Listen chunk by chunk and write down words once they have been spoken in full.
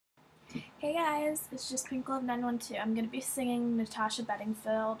Hey guys, it's just Twinkle of 912. I'm going to be singing Natasha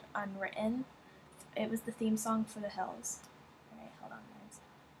Beddingfield, Unwritten. It was the theme song for The Hills. Alright, hold on guys.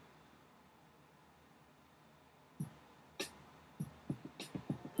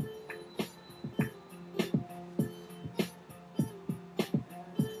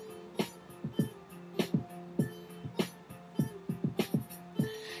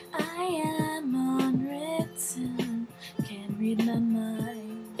 I am unwritten, can't read my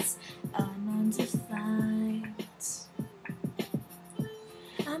mind, I'm undefined.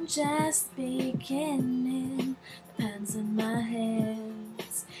 I'm just beginning, the pen's in my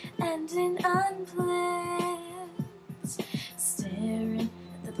hands, ending unplanned. Staring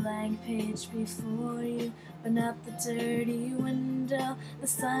at the blank page before you, open up the dirty window, the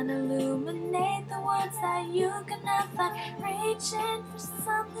sun illuminate the words that you cannot find. Reaching for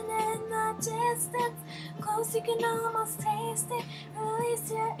something in the distance, close you can almost taste it.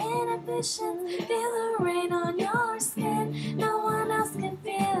 Release your inhibitions, feel the rain on your skin. No one else can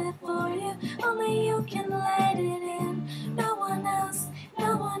feel it for you, only you can let it in. No one else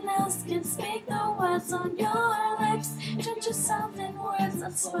can speak the words on your lips. Drench yourself in words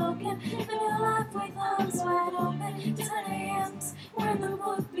unspoken, live your life with arms wide open. 10 a.m.'s where the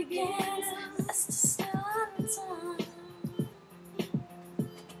book begins, rest is still on time.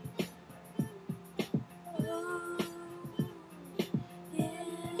 Oh, yeah.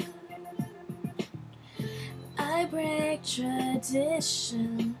 I break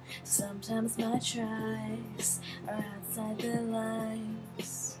tradition, sometimes my tries are outside the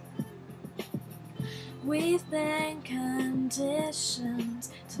lines. We've been conditioned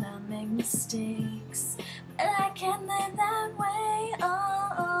to not make mistakes, but I can't live that way.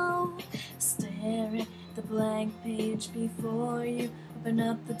 Oh, staring at the blank page before you, open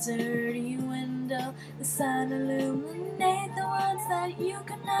up the dirty window, the sun illuminate the words that you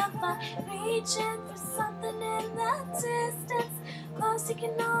cannot find. Reaching for something in the distance, close you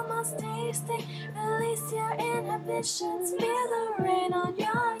can almost taste it. Release your inhibitions, feel the rain on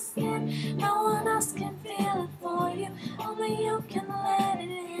your skin. No one else can feel it for you, only you can let it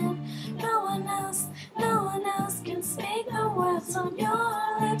in. No one else can speak the words on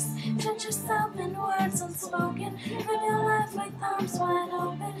your lips. Drench yourself in words unspoken, live your life with arms wide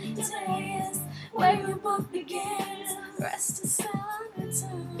open. Today is where your book begins, rest is still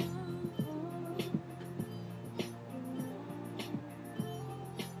unwritten.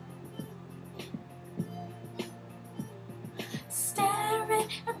 Staring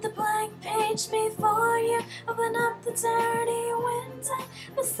at the blank page before you, open up the dirty window,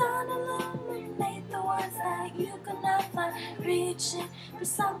 the sun illuminate the words that you could not find. Reaching for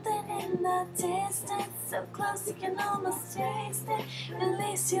something in the distance, so close you can almost taste it.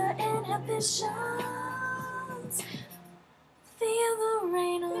 Release your inhibitions, feel the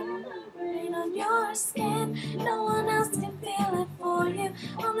rain on your skin. No one else can feel it for you,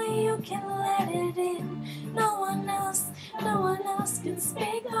 only you can let it in. No one else can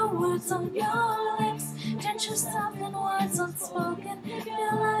speak the words on your lips. Drench yourself in words unspoken, live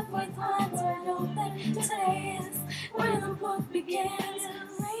your life with eyes wide open. Today is where the book begins,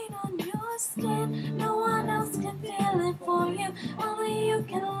 rain on your skin. No one else can feel it for you, only you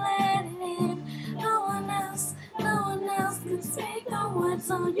can let it in. No one else can speak the words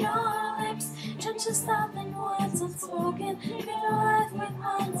on your lips. Drench yourself in words unspoken, live your life with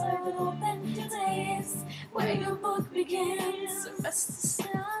eyes wide open. Today is where your book begins, rest is